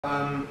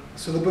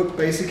So the book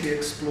basically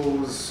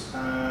explores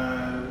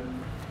a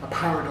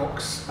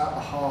paradox at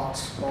the heart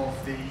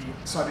of the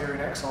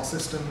Siberian exile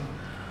system,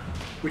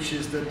 which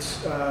is that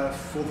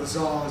for the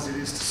Tsars it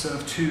is to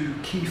serve two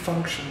key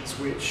functions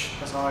which,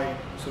 as I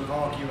sort of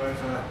argue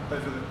over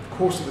the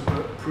course of the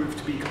book, prove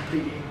to be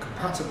completely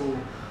incompatible.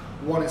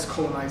 One is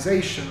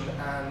colonization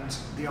and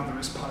the other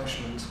is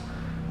punishment.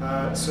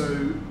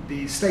 So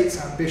the state's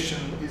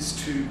ambition is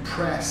to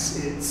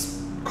press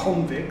its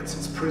convicts,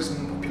 its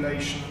prison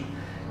population,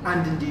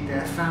 and indeed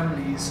their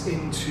families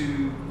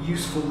into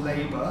useful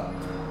labour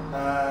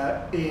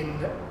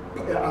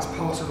as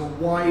part of a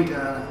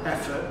wider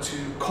effort to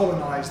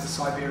colonise the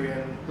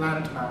Siberian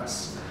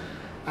landmass.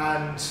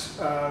 And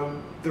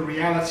the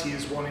reality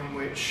is one in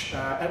which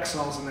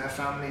exiles and their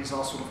families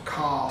are sort of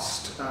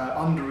cast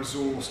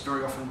under-resourced,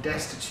 very often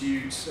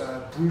destitute,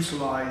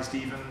 brutalised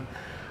even,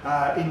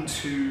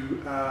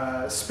 into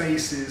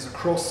spaces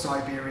across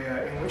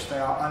Siberia in which they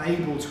are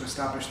unable to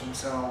establish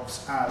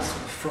themselves as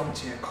sort of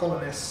frontier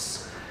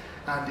colonists,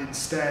 and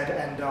instead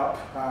end up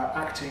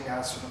acting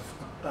as sort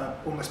of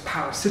almost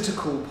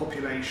parasitical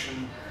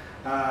population,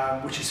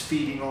 which is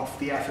feeding off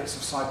the efforts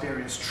of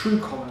Siberia's true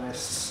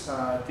colonists,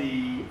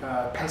 the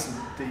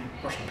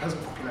Russian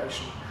peasant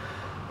population.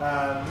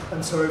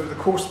 And so over the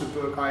course of the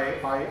book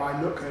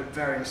I look at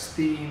various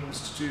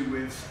themes to do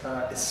with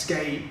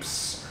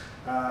escapes,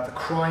 the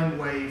crime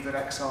wave that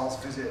exiles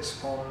visit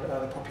on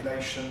the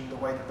population, the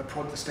way that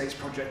the state's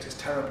project is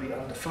terribly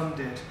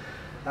underfunded,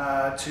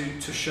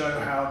 to show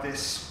how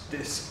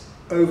this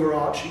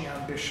overarching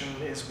ambition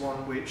is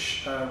one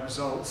which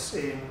results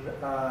in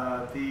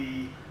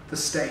the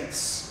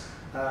state's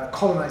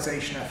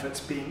colonization efforts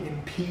being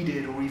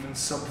impeded or even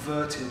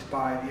subverted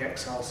by the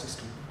exile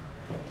system.